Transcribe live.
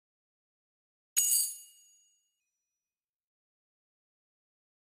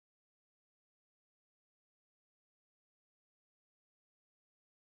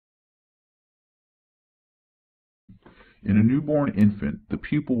In a newborn infant, the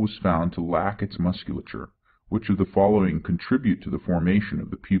pupil was found to lack its musculature. Which of the following contribute to the formation of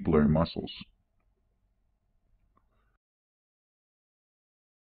the pupillary muscles?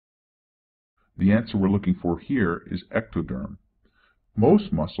 The answer we're looking for here is ectoderm.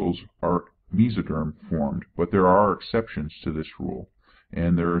 Most muscles are mesoderm formed, but there are exceptions to this rule,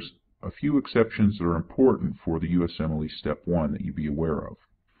 and there's a few exceptions that are important for the USMLE Step 1 that you be aware of.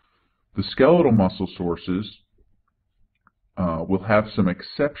 The skeletal muscle sources will have some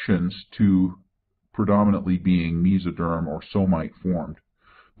exceptions to predominantly being mesoderm or somite formed.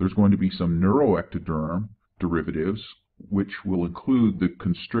 There's going to be some neuroectoderm derivatives, which will include the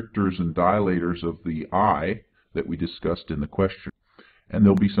constrictors and dilators of the eye that we discussed in the question. And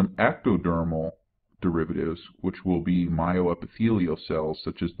there'll be some ectodermal derivatives, which will be myoepithelial cells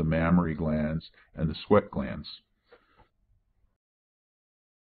such as the mammary glands and the sweat glands.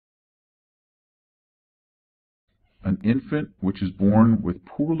 An infant which is born with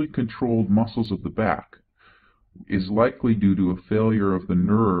poorly controlled muscles of the back is likely due to a failure of the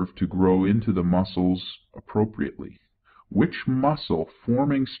nerve to grow into the muscles appropriately. Which muscle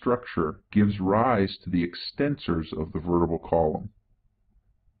forming structure gives rise to the extensors of the vertebral column?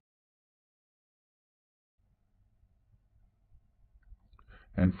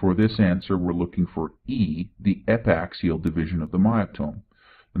 And for this answer, we're looking for E, the epaxial division of the myotome.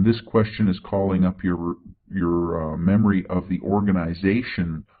 And this question is calling up your memory of the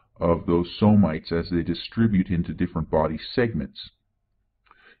organization of those somites as they distribute into different body segments.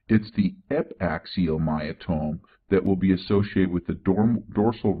 It's the epaxial myotome that will be associated with the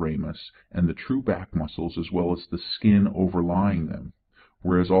dorsal ramus and the true back muscles, as well as the skin overlying them,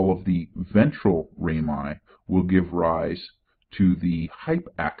 whereas all of the ventral rami will give rise to the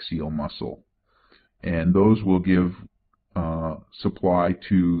hypaxial muscle, and those will give supply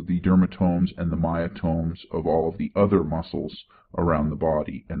to the dermatomes and the myotomes of all of the other muscles around the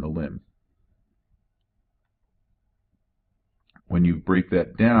body and the limb. When you break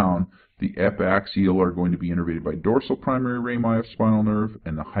that down, the epaxial are going to be innervated by dorsal primary rami of spinal nerve,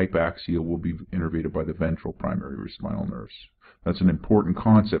 and the hypaxial will be innervated by the ventral primary spinal nerves. That's an important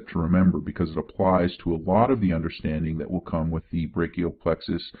concept to remember because it applies to a lot of the understanding that will come with the brachial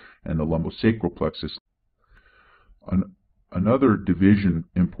plexus and the lumbosacral plexus. Another division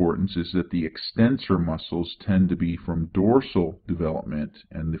importance is that the extensor muscles tend to be from dorsal development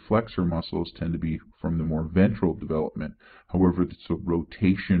and the flexor muscles tend to be from the more ventral development. However, it's a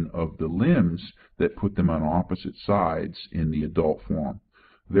rotation of the limbs that put them on opposite sides in the adult form.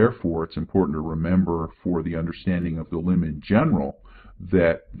 Therefore, it's important to remember for the understanding of the limb in general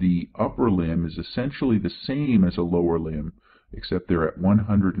that the upper limb is essentially the same as a lower limb, except they're at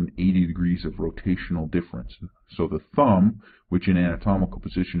 180 degrees of rotational difference. So the thumb, which in anatomical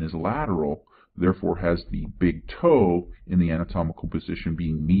position is lateral, therefore has the big toe in the anatomical position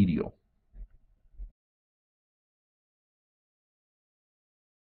being medial.